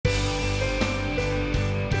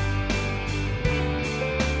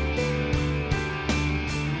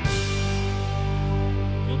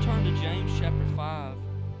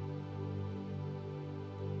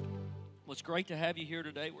Well, it's great to have you here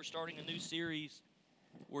today. We're starting a new series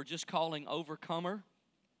we're just calling Overcomer.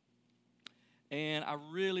 And I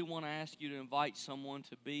really want to ask you to invite someone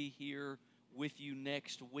to be here with you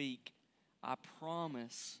next week. I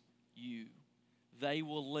promise you they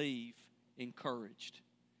will leave encouraged.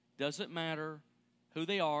 Doesn't matter who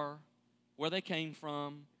they are, where they came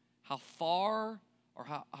from, how far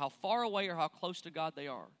away or how close to God they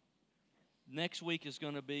are. Next week is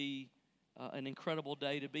going to be an incredible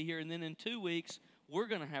day to be here. And then in 2 weeks, we're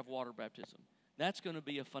going to have water baptism. That's going to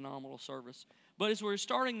be a phenomenal service. But as we're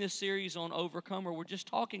starting this series on Overcomer, we're just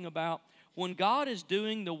talking about when God is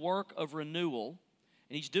doing the work of renewal,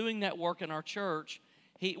 and He's doing that work in our church,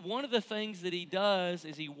 one of the things that He does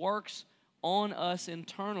is He works on us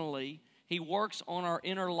internally. He works on our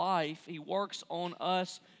inner life. He works on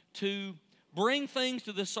us to bring things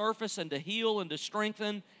to the surface and to heal and to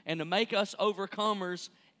strengthen and to make us overcomers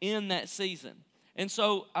in that season. And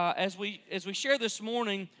so as we share this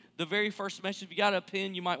morning, the very first message, if you got a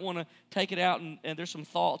pen, you might want to take it out, and there's some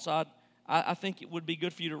thoughts I think it would be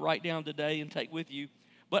good for you to write down today and take with you.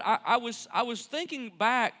 But I was thinking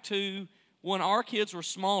back to when our kids were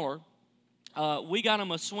smaller. We got them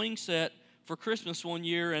a swing set for Christmas one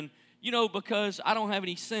year, and because I don't have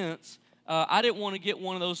any sense, I didn't want to get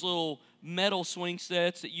one of those little metal swing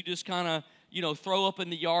sets that you just kind of throw up in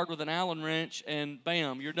the yard with an Allen wrench and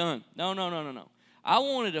bam, you're done. No. I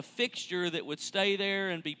wanted a fixture that would stay there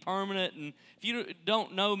and be permanent. And if you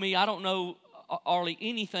don't know me, I don't know hardly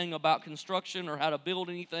anything about construction or how to build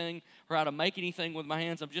anything or how to make anything with my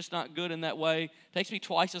hands. I'm just not good in that way. It takes me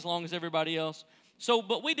twice as long as everybody else.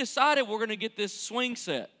 But we decided we're going to get this swing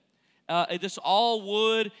set. This all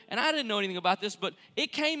wood, and I didn't know anything about this, but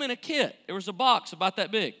it came in a kit. There was a box about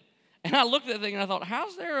that big. And I looked at that thing and I thought,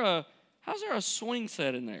 how's there a swing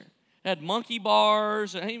set in there? It had monkey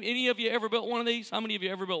bars. Any of you ever built one of these? How many of you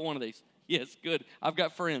ever built one of these? Yes, good. I've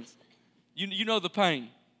got friends. You know the pain.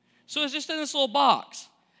 So it's just in this little box.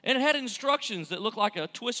 And it had instructions that looked like a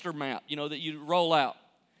twister map, that you roll out.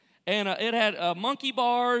 And it had monkey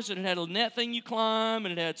bars, and it had a net thing you climb,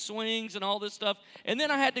 and it had swings and all this stuff. And then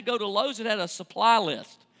I had to go to Lowe's. It had a supply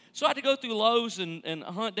list. So I had to go through Lowe's and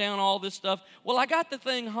hunt down all this stuff. Well, I got the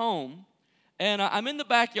thing home, and I'm in the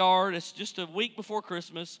backyard. It's just a week before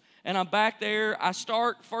Christmas, and I'm back there. I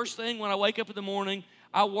start first thing when I wake up in the morning.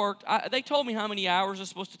 I worked. They told me how many hours it's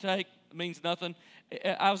supposed to take. It means nothing.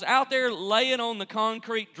 I was out there laying on the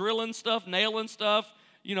concrete, drilling stuff, nailing stuff,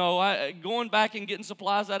 going back and getting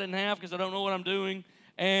supplies I didn't have because I don't know what I'm doing.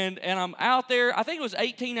 And I'm out there. I think it was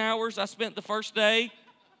 18 hours I spent the first day.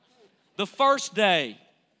 The first day.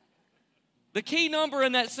 The key number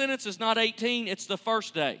in that sentence is not 18, it's the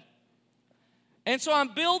first day. And so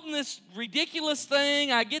I'm building this ridiculous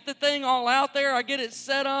thing. I get the thing all out there. I get it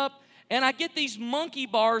set up. And I get these monkey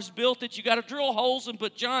bars built that you got to drill holes and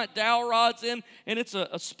put giant dowel rods in. And it's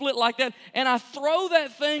a split like that. And I throw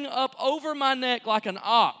that thing up over my neck like an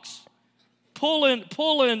ox. Pulling,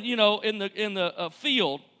 in the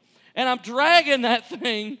field. And I'm dragging that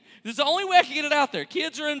thing. This is the only way I can get it out there.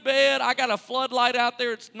 Kids are in bed. I got a floodlight out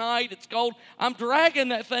there. It's night. It's cold. I'm dragging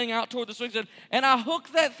that thing out toward the swing set. And I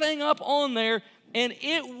hooked that thing up on there, and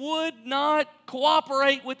it would not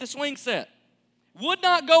cooperate with the swing set. Would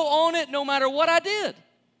not go on it no matter what I did.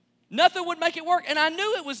 Nothing would make it work. And I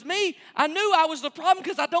knew it was me. I knew I was the problem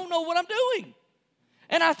because I don't know what I'm doing.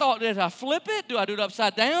 And I thought, did I flip it? Do I do it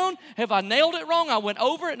upside down? Have I nailed it wrong? I went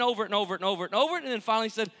over it and over it and over it and over it and over it, and then finally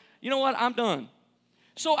said, you know what, I'm done.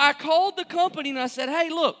 So I called the company and I said, hey,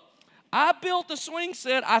 look, I built the swing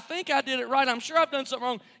set. I think I did it right. I'm sure I've done something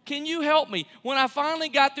wrong. Can you help me? When I finally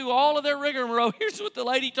got through all of their rigmarole, here's what the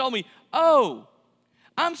lady told me. Oh,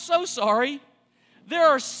 I'm so sorry. There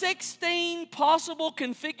are 16 possible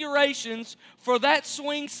configurations for that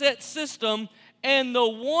swing set system, and the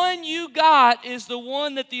one you got is the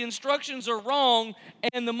one that the instructions are wrong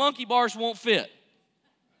and the monkey bars won't fit.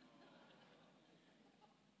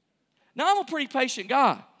 Now, I'm a pretty patient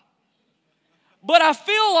guy, but I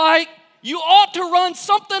feel like you ought to run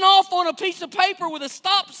something off on a piece of paper with a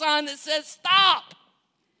stop sign that says stop.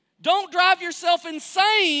 Don't drive yourself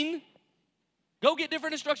insane. Go get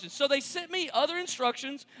different instructions. So they sent me other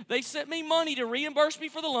instructions. They sent me money to reimburse me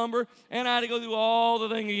for the lumber, and I had to go through all the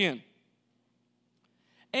thing again.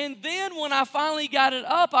 And then when I finally got it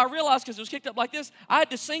up, I realized because it was kicked up like this, I had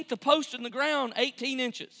to sink the post in the ground 18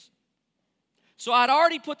 inches. So I'd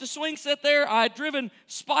already put the swing set there. I had driven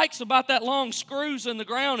spikes about that long, screws in the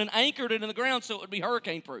ground, and anchored it in the ground so it would be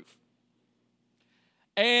hurricane proof.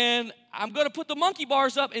 And I'm going to put the monkey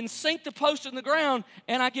bars up and sink the post in the ground,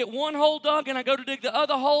 and I get one hole dug, and I go to dig the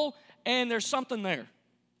other hole, and there's something there.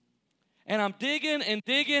 And I'm digging and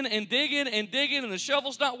digging and digging and digging, and the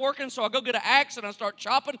shovel's not working, so I go get an axe and I start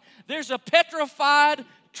chopping. There's a petrified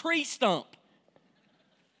tree stump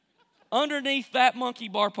underneath that monkey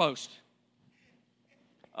bar post.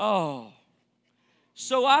 Oh.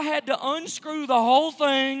 So I had to unscrew the whole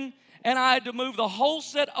thing, and I had to move the whole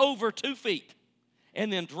set over 2 feet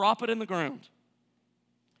and then drop it in the ground.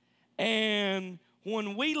 And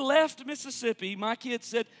when we left Mississippi, my kids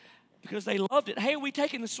said, because they loved it, hey, are we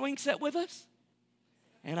taking the swing set with us?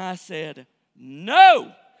 And I said,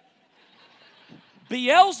 no.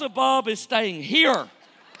 Beelzebub is staying here.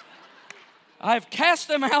 I've cast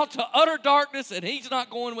him out to utter darkness, and he's not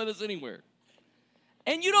going with us anywhere.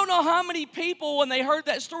 And you don't know how many people, when they heard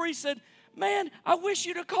that story, said, man, I wish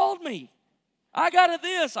you'd have called me. I got a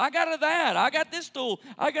this, I got a that, I got this tool,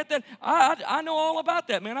 I got that. I know all about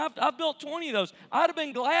that, man. I've built 20 of those. I'd have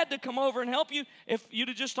been glad to come over and help you if you'd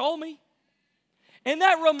have just told me. And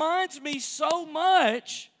that reminds me so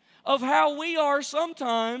much of how we are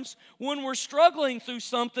sometimes when we're struggling through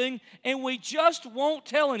something and we just won't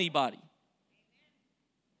tell anybody.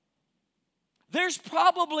 There's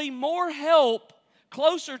probably more help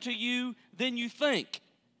closer to you than you think.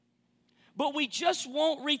 But we just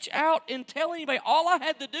won't reach out and tell anybody. All I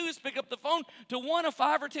had to do is pick up the phone to 1 of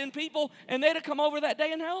 5 or 10 people, and they'd have come over that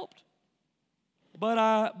day and helped. But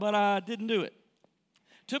I didn't do it.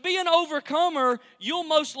 To be an overcomer, you'll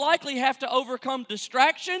most likely have to overcome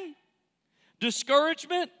distraction,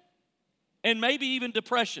 discouragement, and maybe even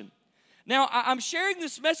depression. Now, I'm sharing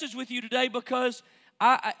this message with you today because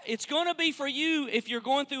it's going to be for you if you're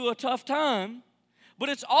going through a tough time, but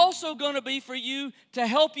it's also going to be for you to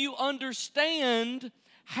help you understand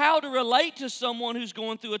how to relate to someone who's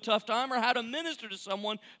going through a tough time or how to minister to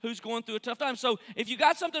someone who's going through a tough time. So if you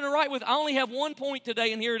got something to write with, I only have one point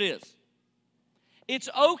today, and here it is. It's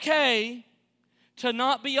okay to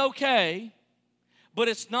not be okay, but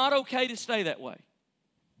it's not okay to stay that way.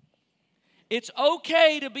 It's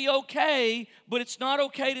okay to be okay, but it's not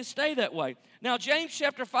okay to stay that way. Now, James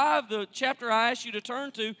chapter 5, the chapter I asked you to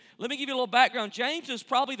turn to, let me give you a little background. James is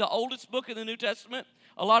probably the oldest book in the New Testament.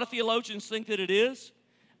 A lot of theologians think that it is.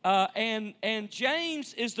 And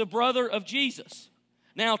James is the brother of Jesus.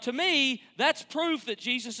 Now, to me, that's proof that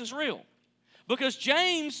Jesus is real. Because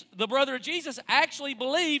James, the brother of Jesus, actually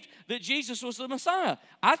believed that Jesus was the Messiah.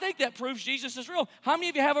 I think that proves Jesus is real. How many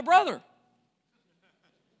of you have a brother?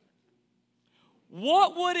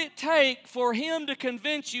 What would it take for him to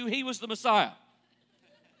convince you he was the Messiah?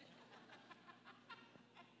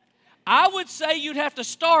 I would say you'd have to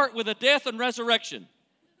start with a death and resurrection.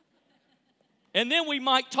 And then we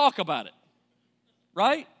might talk about it.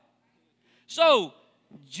 Right? So,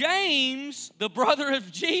 James, the brother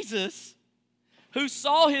of Jesus, who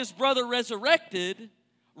saw his brother resurrected,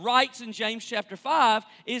 writes in James chapter 5,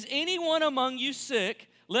 is anyone among you sick?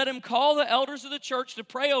 Let him call the elders of the church to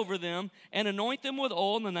pray over them and anoint them with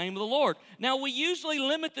oil in the name of the Lord. Now, we usually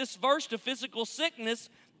limit this verse to physical sickness,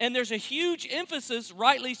 and there's a huge emphasis,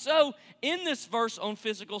 rightly so, in this verse on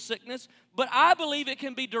physical sickness, but I believe it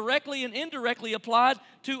can be directly and indirectly applied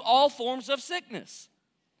to all forms of sickness.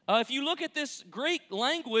 If you look at this Greek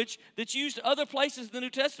language that's used other places in the New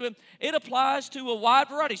Testament, it applies to a wide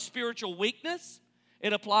variety. Spiritual weakness.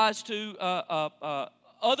 It applies to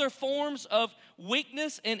other forms of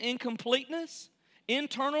weakness and incompleteness,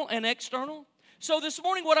 internal and external. So this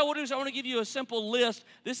morning what I want to do is I want to give you a simple list.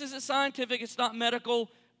 This isn't scientific. It's not medical.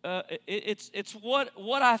 It's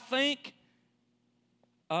what I think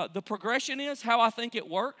the progression is, how I think it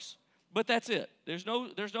works. But that's it. There's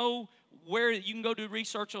no where you can go do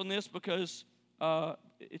research on this because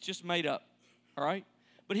it's just made up, all right?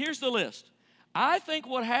 But here's the list. I think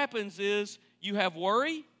what happens is you have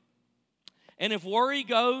worry, and if worry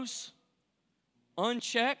goes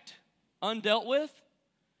unchecked, undealt with,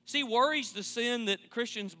 see, worry's the sin that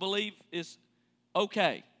Christians believe is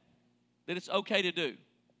okay, that it's okay to do.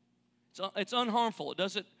 It's unharmful. It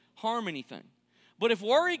doesn't harm anything. But if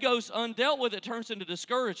worry goes undealt with, it turns into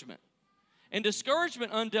discouragement. And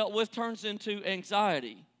discouragement undealt with turns into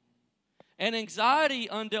anxiety. And anxiety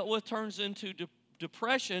undealt with turns into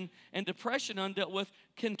depression. And depression undealt with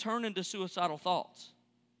can turn into suicidal thoughts.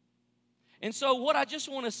 And so what I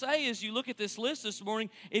just want to say is you look at this list this morning,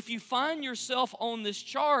 if you find yourself on this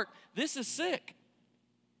chart, this is sick.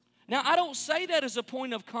 Now, I don't say that as a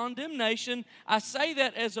point of condemnation. I say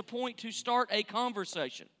that as a point to start a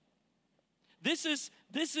conversation. This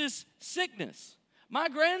is sickness. My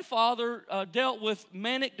grandfather dealt with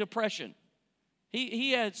manic depression.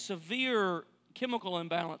 He had severe chemical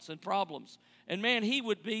imbalance and problems. And man, he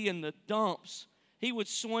would be in the dumps. He would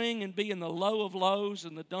swing and be in the low of lows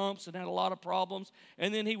and the dumps and had a lot of problems.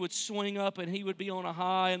 And then he would swing up and he would be on a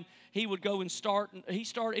high, and he would go and start. He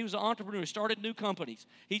was an entrepreneur, started new companies.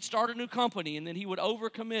 He'd start a new company, and then he would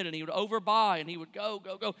overcommit and he would overbuy and he would go.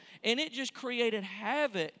 And it just created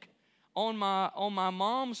havoc on my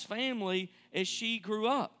mom's family as she grew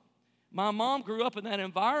up. My mom grew up in that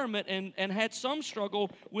environment and had some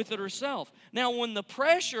struggle with it herself. Now, when the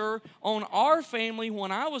pressure on our family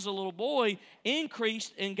when I was a little boy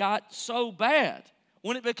increased and got so bad,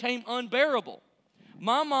 when it became unbearable,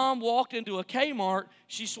 my mom walked into a Kmart,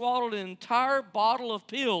 she swallowed an entire bottle of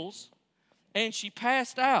pills, and she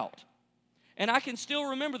passed out. And I can still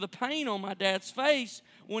remember the pain on my dad's face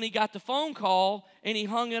when he got the phone call and he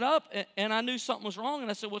hung it up, and I knew something was wrong. And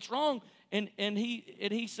I said, "What's wrong?" And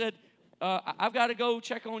he said, "I've got to go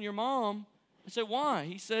check on your mom." I said, "Why?"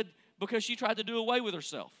 He said, "Because she tried to do away with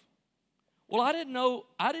herself." Well, I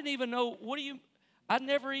didn't even know, I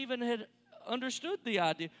never even had understood the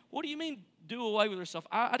idea. What do you mean, do away with herself?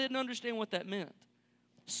 I didn't understand what that meant.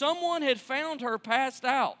 Someone had found her passed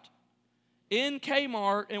out in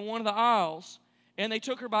Kmart in one of the aisles, and they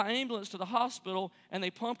took her by ambulance to the hospital, and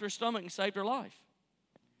they pumped her stomach and saved her life.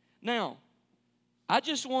 Now, I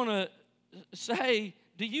just want to say,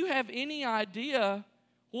 do you have any idea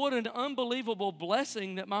what an unbelievable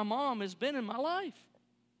blessing that my mom has been in my life?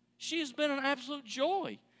 She has been an absolute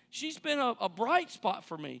joy. She's been a bright spot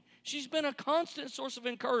for me. She's been a constant source of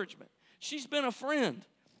encouragement. She's been a friend.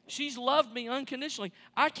 She's loved me unconditionally.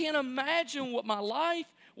 I can't imagine what my life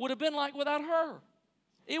would have been like without her.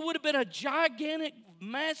 It would have been a gigantic,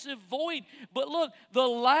 massive void. But look, the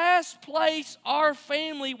last place our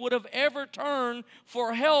family would have ever turned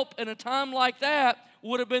for help in a time like that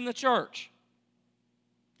would have been the church.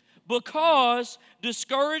 Because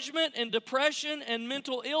discouragement and depression and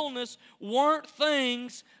mental illness weren't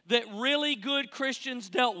things that really good Christians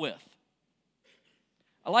dealt with.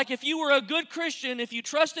 Like if you were a good Christian, if you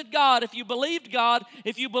trusted God, if you believed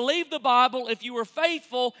the Bible, if you were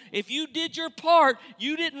faithful, if you did your part,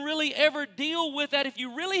 you didn't really ever deal with that. If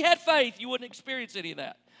you really had faith, you wouldn't experience any of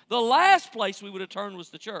that. The last place we would have turned was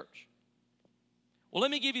the church. Well,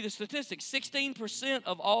 let me give you the statistics. 16%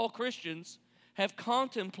 of all Christians have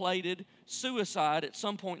contemplated suicide at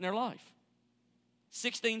some point in their life.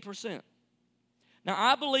 16%. Now,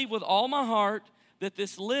 I believe with all my heart that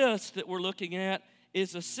this list that we're looking at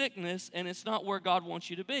is a sickness, and it's not where God wants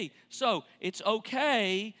you to be. So, it's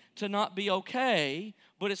okay to not be okay,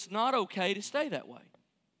 but it's not okay to stay that way.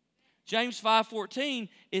 James 5:14,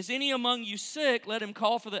 "Is any among you sick? Let him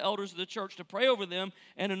call for the elders of the church to pray over them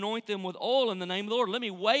and anoint them with oil in the name of the Lord." Let me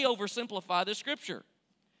way oversimplify this scripture.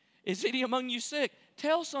 Is any among you sick?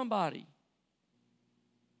 Tell somebody.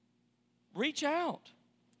 Reach out.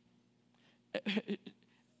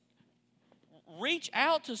 Reach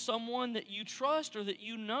out to someone that you trust or that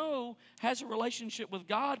you know has a relationship with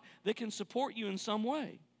God that can support you in some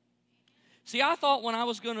way. See, I thought when I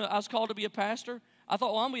was called to be a pastor, I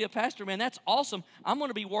thought, well, I'm going to be a pastor, man, that's awesome. I'm going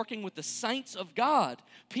to be working with the saints of God,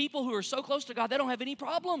 people who are so close to God, they don't have any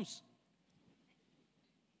problems.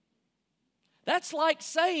 That's like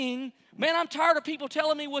saying, man, I'm tired of people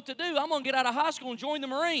telling me what to do. I'm going to get out of high school and join the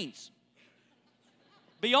Marines.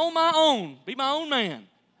 Be on my own. Be my own man.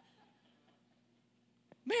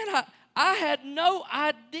 Man, I had no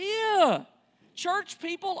idea. Church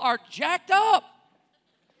people are jacked up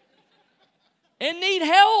and need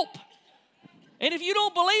help. And if you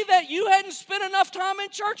don't believe that, you hadn't spent enough time in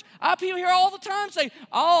church. I have people here all the time say,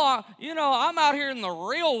 I'm out here in the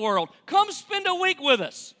real world. Come spend a week with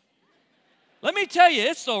us. Let me tell you,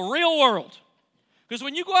 it's the real world. Because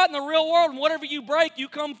when you go out in the real world and whatever you break, you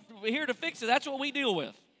come here to fix it. That's what we deal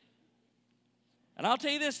with. And I'll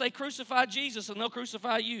tell you this, they crucified Jesus and they'll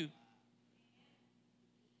crucify you.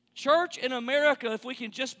 Church in America, if we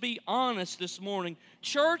can just be honest this morning,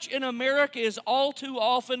 church in America is all too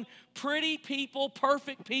often pretty people,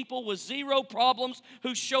 perfect people with zero problems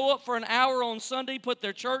who show up for an hour on Sunday, put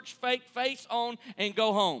their church fake face on, and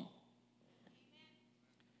go home.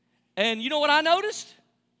 And you know what I noticed?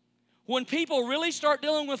 When people really start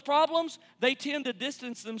dealing with problems, they tend to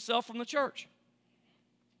distance themselves from the church.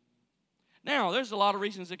 Now, there's a lot of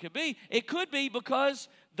reasons it could be. It could be because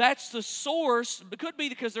that's the source. It could be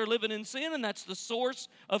because they're living in sin and that's the source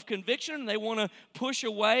of conviction and they want to push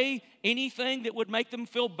away anything that would make them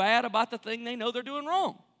feel bad about the thing they know they're doing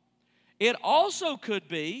wrong. It also could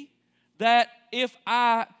be that if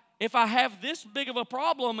I have this big of a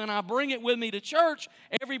problem and I bring it with me to church,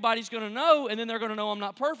 everybody's going to know, and then they're going to know I'm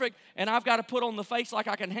not perfect, and I've got to put on the face like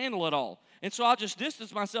I can handle it all. And so I'll just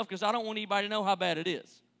distance myself because I don't want anybody to know how bad it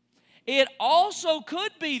is. It also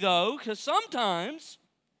could be, though, because sometimes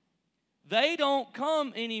they don't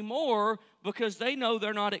come anymore because they know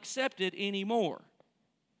they're not accepted anymore.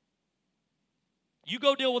 You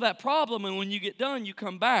go deal with that problem, and when you get done, you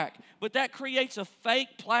come back. But that creates a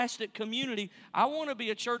fake plastic community. I want to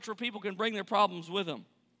be a church where people can bring their problems with them.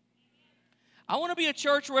 I want to be a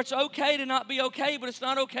church where it's okay to not be okay, but it's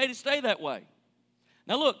not okay to stay that way.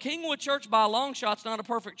 Now look, Kingwood Church by a long shot's not a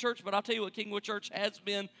perfect church, but I'll tell you what Kingwood Church has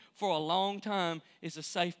been for a long time is a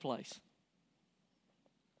safe place.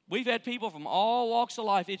 We've had people from all walks of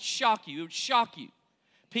life. It would shock you.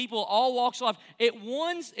 People all walks of life.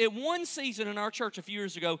 At one season in our church a few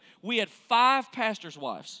years ago, we had 5 pastors'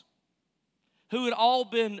 wives who had all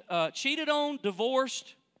been cheated on,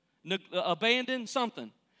 divorced, abandoned,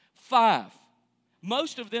 something. 5.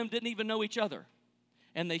 Most of them didn't even know each other.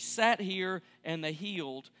 And they sat here and they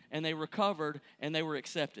healed and they recovered and they were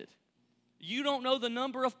accepted. You don't know the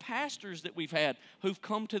number of pastors that we've had who've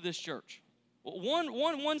come to this church.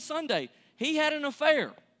 One Sunday, he had an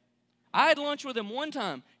affair. I had lunch with him one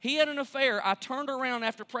time. He had an affair. I turned around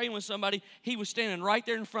after praying with somebody. He was standing right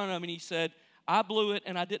there in front of me, and he said, I blew it,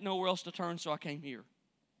 and I didn't know where else to turn, so I came here.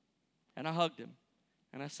 And I hugged him,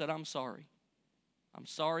 and I said, I'm sorry. I'm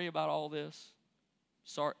sorry about all this.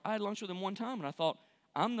 Sorry. I had lunch with him one time, and I thought,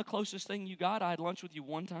 I'm the closest thing you got. I had lunch with you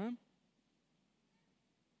one time.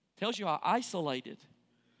 Tells you how isolated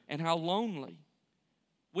and how lonely.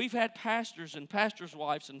 We've had pastors and pastors'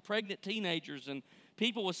 wives and pregnant teenagers and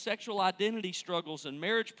people with sexual identity struggles and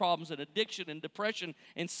marriage problems and addiction and depression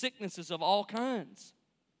and sicknesses of all kinds.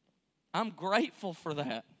 I'm grateful for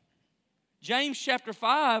that. James chapter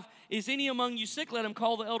 5, is any among you sick? Let him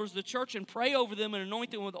call the elders of the church and pray over them and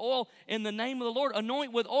anoint them with oil in the name of the Lord.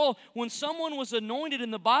 Anoint with oil. When someone was anointed in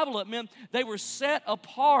the Bible, it meant they were set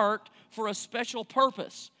apart for a special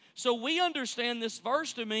purpose. So we understand this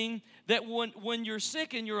verse to mean that when you're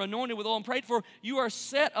sick and you're anointed with oil and prayed for, you are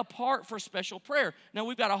set apart for special prayer. Now,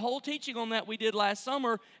 we've got a whole teaching on that we did last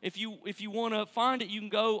summer. If you want to find it, you can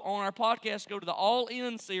go on our podcast, go to the All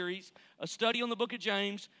In series, a study on the book of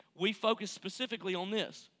James. We focus specifically on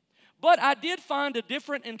this. But I did find a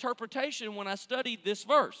different interpretation when I studied this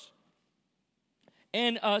verse.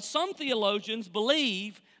 And some theologians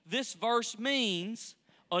believe this verse means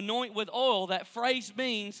anoint with oil. That phrase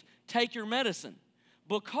means take your medicine,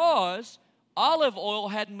 because olive oil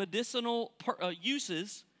had medicinal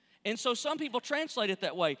uses, and so some people translate it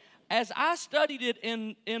that way. As I studied it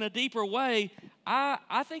in a deeper way,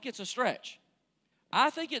 I think it's a stretch. I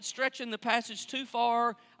think it's stretching the passage too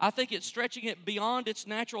far. I think it's stretching it beyond its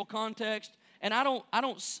natural context, and I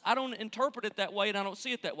don't interpret it that way, and I don't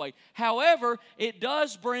see it that way. However, it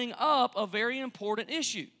does bring up a very important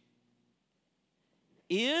issue.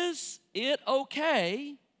 Is it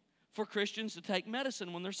okay for Christians to take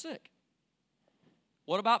medicine when they're sick?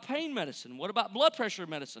 What about pain medicine? What about blood pressure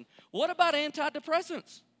medicine? What about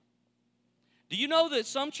antidepressants? Do you know that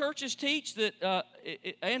some churches teach that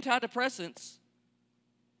antidepressants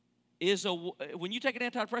is when you take an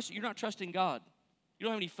antidepressant, you're not trusting God. You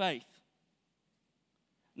don't have any faith.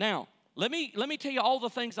 Now, let me tell you all the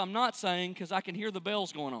things I'm not saying, because I can hear the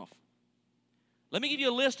bells going off. Let me give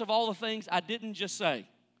you a list of all the things I didn't just say,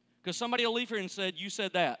 because somebody will leave here and said, you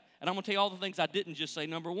said that. And I'm going to tell you all the things I didn't just say.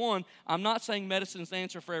 Number 1, I'm not saying medicine's the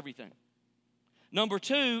answer for everything. Number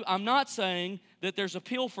 2, I'm not saying that there's a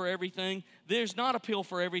pill for everything. There's not a pill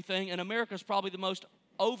for everything, and America's probably the most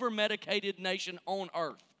over-medicated nation on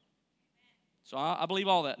earth. So I believe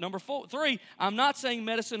all that. Number 3, I'm not saying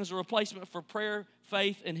medicine is a replacement for prayer,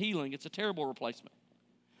 faith, and healing. It's a terrible replacement.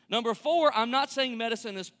 Number 4, I'm not saying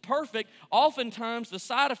medicine is perfect. Oftentimes, the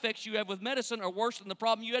side effects you have with medicine are worse than the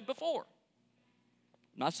problem you had before.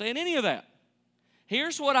 I'm not saying any of that.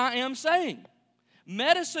 Here's what I am saying.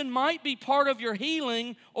 Medicine might be part of your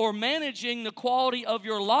healing or managing the quality of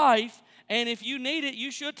your life, and if you need it,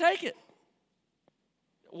 you should take it.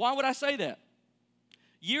 Why would I say that?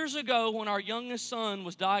 Years ago, when our youngest son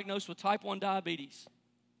was diagnosed with type 1 diabetes,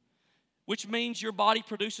 which means your body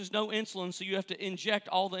produces no insulin, so you have to inject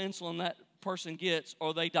all the insulin that person gets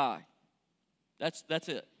or they die. That's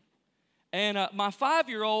it. And my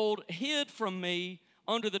 5-year-old hid from me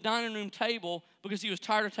under the dining room table because he was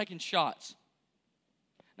tired of taking shots.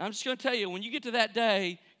 Now, I'm just going to tell you, when you get to that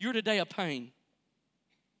day, you're at a day of pain.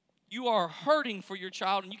 You are hurting for your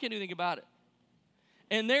child, and you can't do anything about it.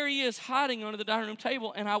 And there he is hiding under the dining room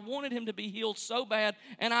table, and I wanted him to be healed so bad,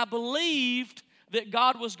 and I believed that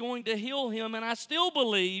God was going to heal him, and I still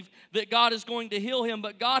believe that God is going to heal him,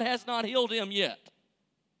 but God has not healed him yet.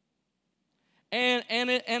 And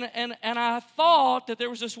I thought that there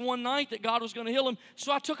was this one night that God was going to heal him,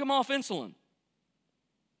 so I took him off insulin.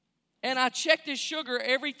 And I checked his sugar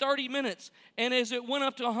every 30 minutes. And as it went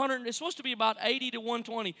up to 100, it's supposed to be about 80 to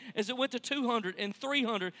 120. As it went to 200 and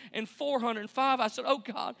 300 and 400 and 5, I said, oh,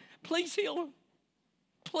 God, please heal him.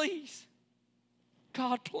 Please.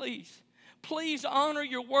 God, please. Please honor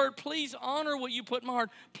your word. Please honor what you put in my heart.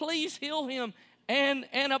 Please heal him. And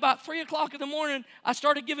about 3 o'clock in the morning, I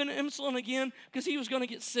started giving him insulin again because he was going to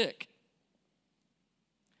get sick.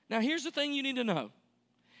 Now, here's the thing you need to know.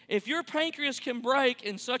 If your pancreas can break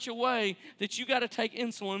in such a way that you got to take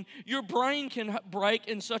insulin, your brain can break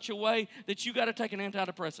in such a way that you got to take an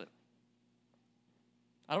antidepressant.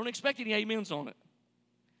 I don't expect any amens on it.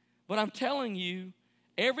 But I'm telling you,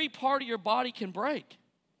 every part of your body can break.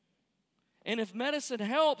 And if medicine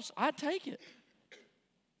helps, I'd take it.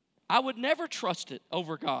 I would never trust it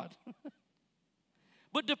over God.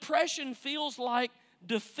 But depression feels like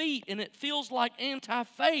defeat, and it feels like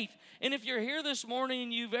anti-faith. And if you're here this morning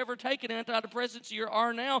and you've ever taken antidepressants, you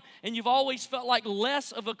are now, and you've always felt like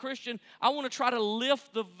less of a Christian, I want to try to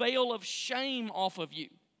lift the veil of shame off of you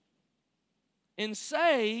and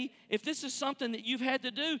say, if this is something that you've had to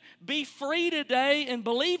do, be free today and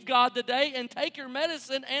believe God today and take your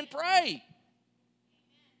medicine and pray.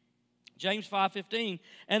 James 5:15,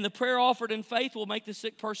 and the prayer offered in faith will make the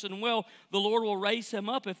sick person well. The Lord will raise him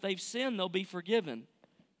up. If they've sinned, they'll be forgiven.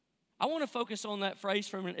 I want to focus on that phrase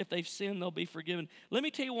for a minute. If they've sinned, they'll be forgiven. Let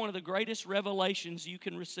me tell you one of the greatest revelations you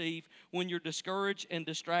can receive when you're discouraged and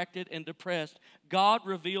distracted and depressed. God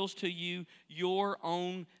reveals to you your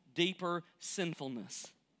own deeper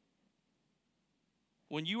sinfulness.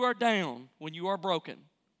 When you are down, when you are broken,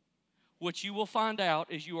 what you will find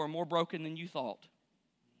out is you are more broken than you thought.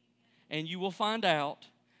 And you will find out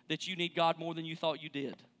that you need God more than you thought you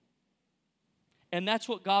did. And that's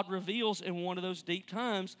what God reveals in one of those deep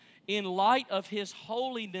times. In light of His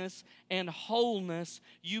holiness and wholeness,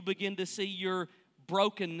 you begin to see your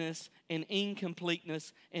brokenness and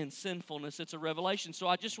incompleteness and sinfulness. It's a revelation. So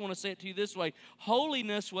I just want to say it to you this way.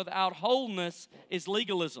 Holiness without wholeness is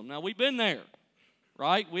legalism. Now, we've been there,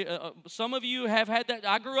 right? Some of you have had that.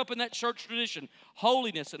 I grew up in that church tradition.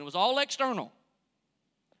 Holiness, and it was all external.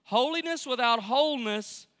 Holiness without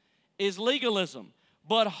wholeness is legalism.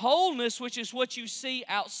 But wholeness, which is what you see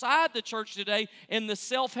outside the church today in the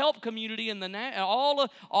self-help community and all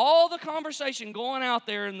the conversation going out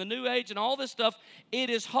there in the New Age and all this stuff, it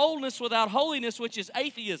is wholeness without holiness, which is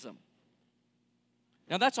atheism.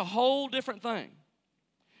 Now, that's a whole different thing.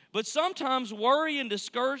 But sometimes worry and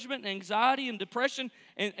discouragement and anxiety and depression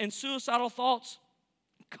and suicidal thoughts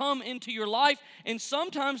come into your life, and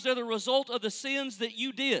sometimes they're the result of the sins that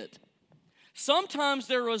you did. Sometimes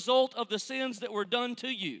they're a result of the sins that were done to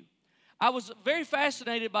you. I was very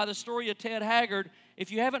fascinated by the story of Ted Haggard.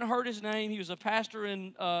 If you haven't heard his name, he was a pastor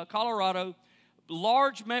in Colorado.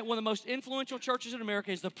 One of the most influential churches in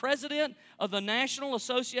America. He's the president of the National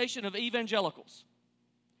Association of Evangelicals.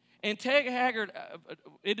 And Ted Haggard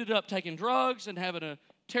ended up taking drugs and having a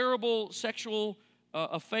terrible sexual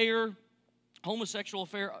affair, homosexual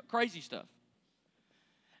affair, crazy stuff.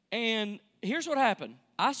 And here's what happened.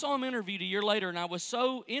 I saw him interviewed a year later, and I was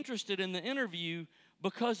so interested in the interview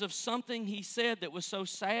because of something he said that was so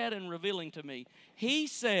sad and revealing to me. He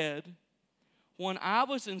said, when I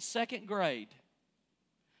was in second grade,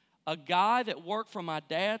 a guy that worked for my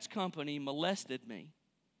dad's company molested me.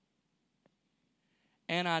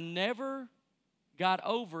 And I never got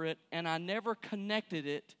over it, and I never connected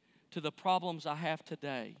it to the problems I have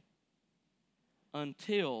today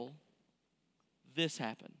until this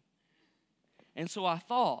happened. And so I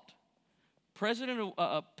thought,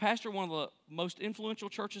 pastor of one of the most influential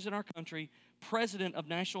churches in our country, president of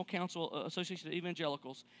National Council Association of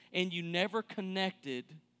Evangelicals, and you never connected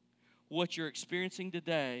what you're experiencing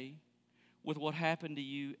today with what happened to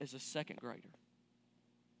you as a second grader.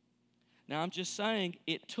 Now, I'm just saying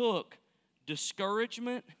it took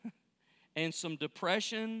discouragement and some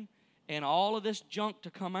depression and all of this junk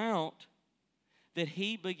to come out that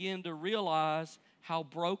he began to realize how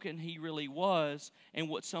broken he really was and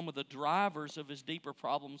what some of the drivers of his deeper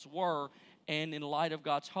problems were. And in light of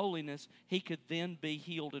God's holiness, he could then be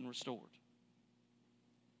healed and restored.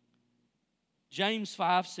 James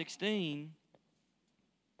 5:16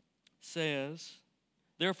 says,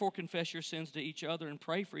 therefore confess your sins to each other and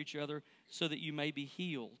pray for each other so that you may be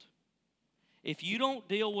healed. If you don't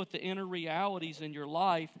deal with the inner realities in your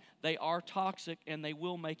life, they are toxic and they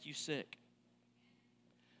will make you sick.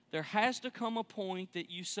 There has to come a point that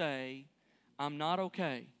you say, I'm not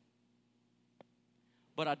okay,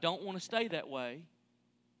 but I don't want to stay that way,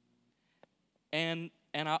 and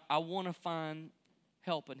I want to find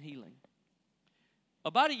help and healing.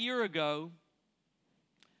 About a year ago,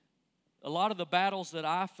 a lot of the battles that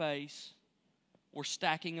I face were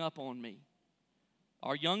stacking up on me.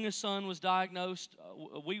 Our youngest son was diagnosed.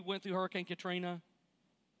 We went through Hurricane Katrina.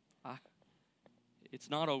 It's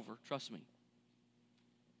not over, trust me.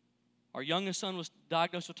 Our youngest son was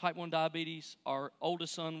diagnosed with type 1 diabetes. Our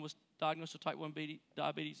oldest son was diagnosed with type 1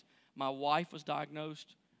 diabetes. My wife was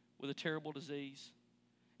diagnosed with a terrible disease.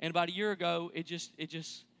 And about a year ago, it just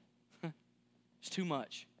it's too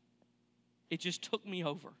much. It just took me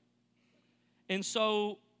over. And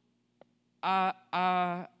so I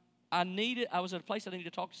was at a place I needed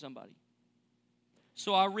to talk to somebody.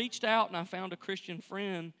 So I reached out and I found a Christian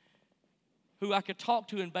friend who I could talk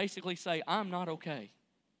to and basically say, I'm not okay.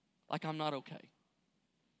 Like, I'm not okay.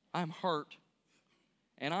 I'm hurt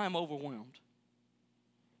and I'm overwhelmed.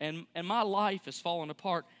 And my life is falling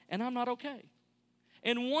apart and I'm not okay.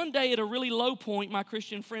 And one day at a really low point, my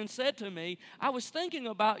Christian friend said to me, I was thinking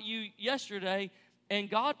about you yesterday and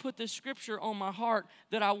God put this scripture on my heart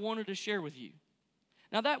that I wanted to share with you.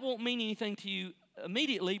 Now, that won't mean anything to you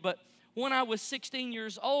immediately, but when I was 16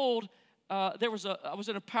 years old, I was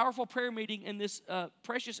in a powerful prayer meeting, and this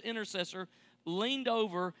precious intercessor leaned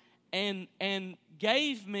over and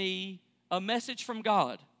gave me a message from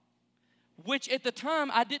God, which at the time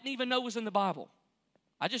I didn't even know was in the Bible.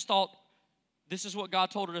 I just thought this is what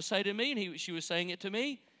God told her to say to me, and she was saying it to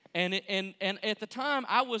me. And at the time,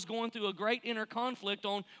 I was going through a great inner conflict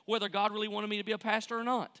on whether God really wanted me to be a pastor or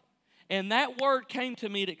not. And that word came to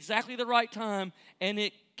me at exactly the right time, and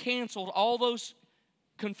it canceled all those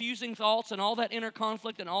confusing thoughts and all that inner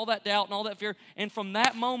conflict and all that doubt and all that fear. And from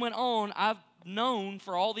that moment on, I've known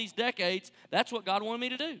for all these decades that's what God wanted me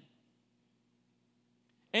to do.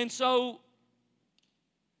 And so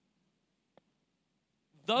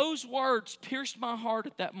those words pierced my heart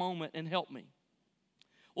at that moment and helped me.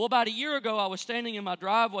 Well, about a year ago, I was standing in my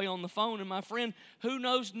driveway on the phone, and my friend, who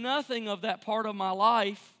knows nothing of that part of my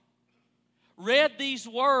life, read these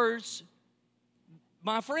words.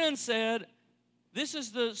 My friend said, this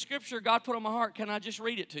is the scripture God put on my heart. Can I just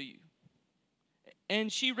read it to you? And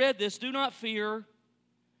she read this, do not fear,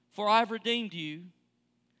 for I have redeemed you.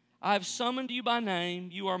 I have summoned you by name.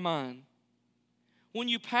 You are mine. When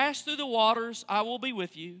you pass through the waters, I will be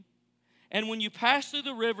with you. And when you pass through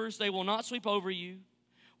the rivers, they will not sweep over you.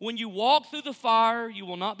 When you walk through the fire, you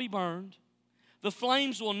will not be burned. The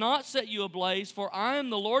flames will not set you ablaze, for I am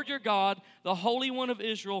the Lord your God, the Holy One of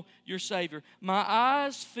Israel, your Savior. My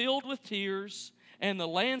eyes filled with tears, and the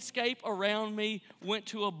landscape around me went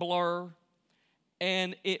to a blur,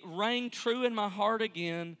 and it rang true in my heart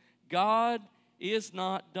again, God is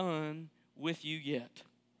not done with you yet.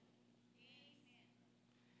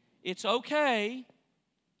 It's okay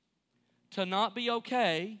to not be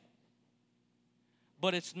okay,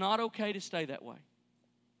 but it's not okay to stay that way.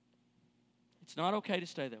 It's not okay to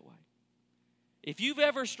stay that way. If you've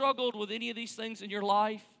ever struggled with any of these things in your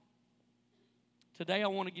life, today I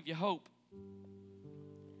want to give you hope.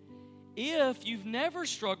 If you've never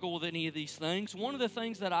struggled with any of these things, one of the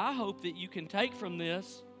things that I hope that you can take from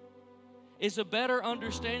this is a better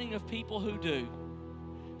understanding of people who do,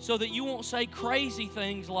 so that you won't say crazy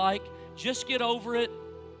things like, just get over it,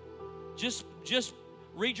 just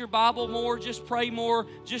read your Bible more, just pray more,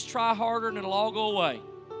 just try harder, and it'll all go away.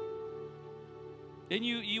 Then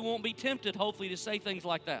you won't be tempted, hopefully, to say things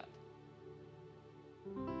like that.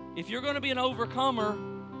 If you're going to be an overcomer,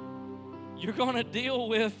 you're going to deal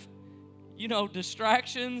with,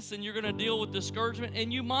 distractions, and you're going to deal with discouragement,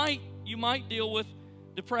 and you might deal with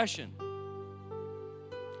depression.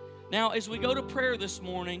 Now, as we go to prayer this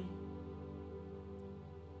morning,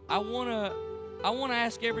 I want to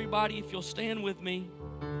ask everybody if you'll stand with me,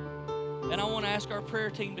 and I want to ask our prayer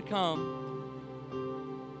team to come.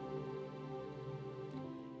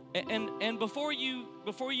 And before you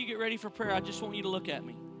get ready for prayer, I just want you to look at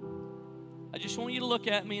me. I just want you to look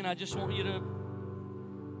at me, and I just want you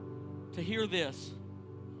to hear this.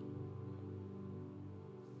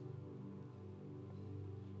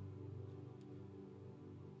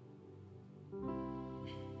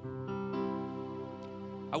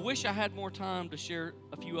 I wish I had more time to share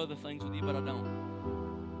a few other things with you, but I don't.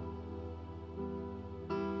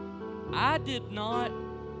 I did not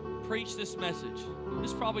preach this message.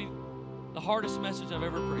 This is probably the hardest message I've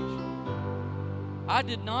ever preached. I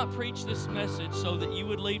did not preach this message so that you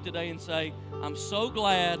would leave today and say, I'm so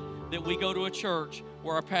glad that we go to a church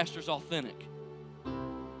where our pastor's authentic.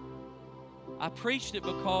 I preached it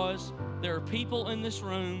because there are people in this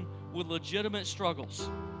room with legitimate struggles.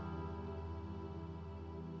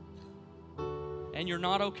 And you're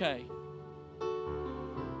not okay.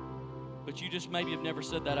 But you just maybe have never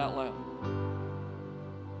said that out loud.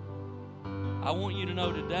 I want you to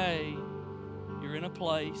know today you're in a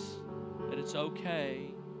place that it's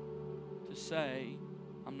okay to say,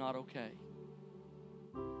 I'm not okay.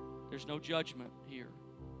 There's no judgment here.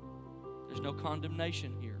 There's no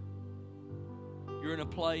condemnation here. You're in a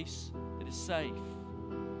place that is safe.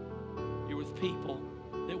 You're with people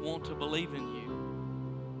that want to believe in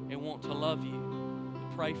you and want to love you,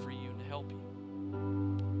 to pray for you, and to help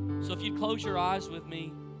you. So if you'd close your eyes with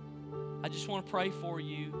me, I just want to pray for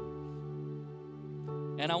you.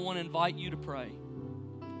 And I want to invite you to pray.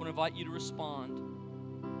 I want to invite you to respond.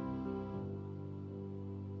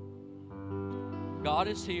 God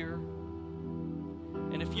is here.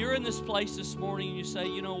 And if you're in this place this morning and you say,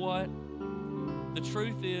 you know what? The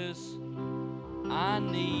truth is, I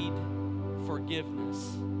need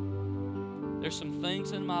forgiveness. There's some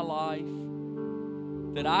things in my life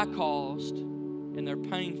that I caused, and they're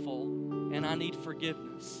painful, and I need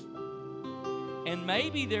forgiveness. And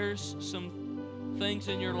maybe there's some things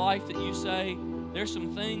in your life that you say, there's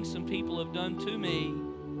some things some people have done to me,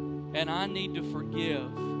 and I need to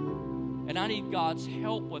forgive. And I need God's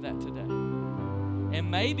help with that today.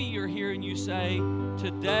 And maybe you're here and you say,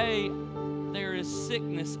 today there is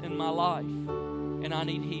sickness in my life, and I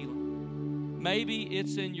need healing. Maybe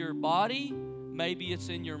it's in your body, maybe it's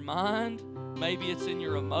in your mind, maybe it's in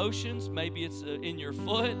your emotions, maybe it's in your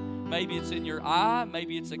foot, maybe it's in your eye,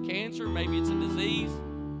 maybe it's a cancer, maybe it's a disease.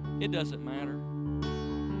 It doesn't matter.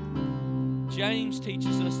 James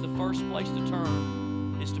teaches us the first place to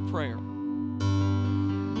turn is to prayer.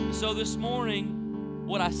 So this morning,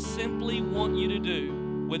 what I simply want you to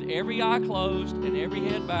do, with every eye closed and every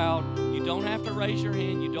head bowed, you don't have to raise your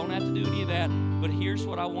hand, you don't have to do any of that, but here's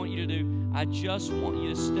what I want you to do. I just want you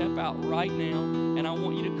to step out right now, and I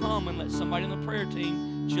want you to come and let somebody on the prayer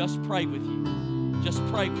team just pray with you. Just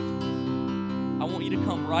pray with you. I want you to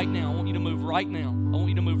come right now. I want you to move right now. I want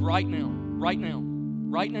you to move right now. Right now.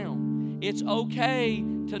 Right now. It's okay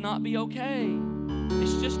to not be okay.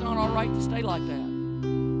 It's just not all right to stay like that.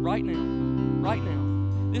 Right now. Right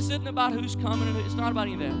now. This isn't about who's coming. It's not about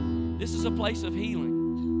any of that. This is a place of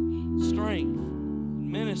healing, strength,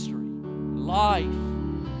 ministry, life,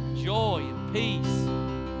 joy, and peace.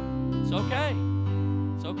 It's okay.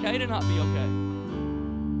 It's okay to not be okay.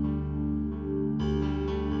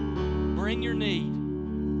 Bring your need.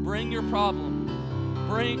 Bring your problem.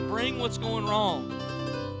 Bring what's going wrong.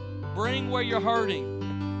 Bring where you're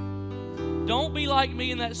hurting. Don't be like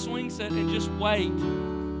me in that swing set and just wait.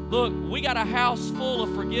 Look, we got a house full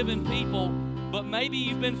of forgiven people, but maybe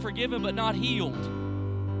you've been forgiven but not healed.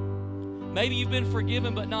 Maybe you've been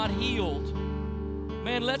forgiven but not healed.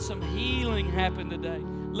 Man, let some healing happen today.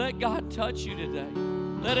 Let God touch you today.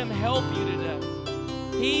 Let Him help you today.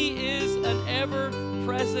 He is an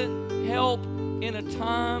ever-present help in a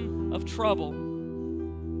time of trouble.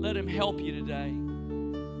 Let Him help you today.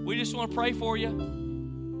 We just want to pray for you.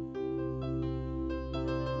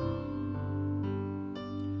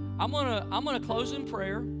 I'm gonna close in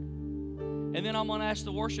prayer, and then I'm gonna ask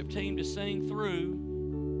the worship team to sing through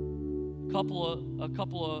a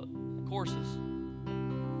couple of courses.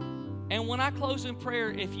 And when I close in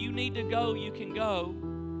prayer, if you need to go, you can go.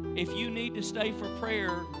 If you need to stay for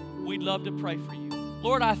prayer, we'd love to pray for you.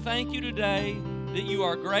 Lord, I thank you today that you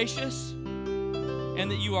are gracious and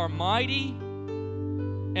that you are mighty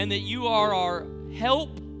and that you are our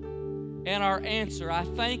help and our answer. I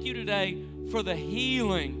thank you today for the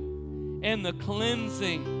healing and the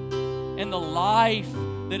cleansing and the life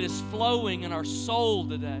that is flowing in our soul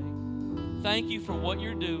today. Thank you for what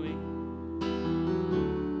you're doing.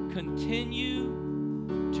 Continue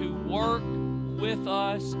to work with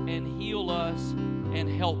us and heal us and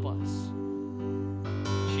help us.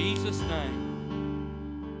 In Jesus' name.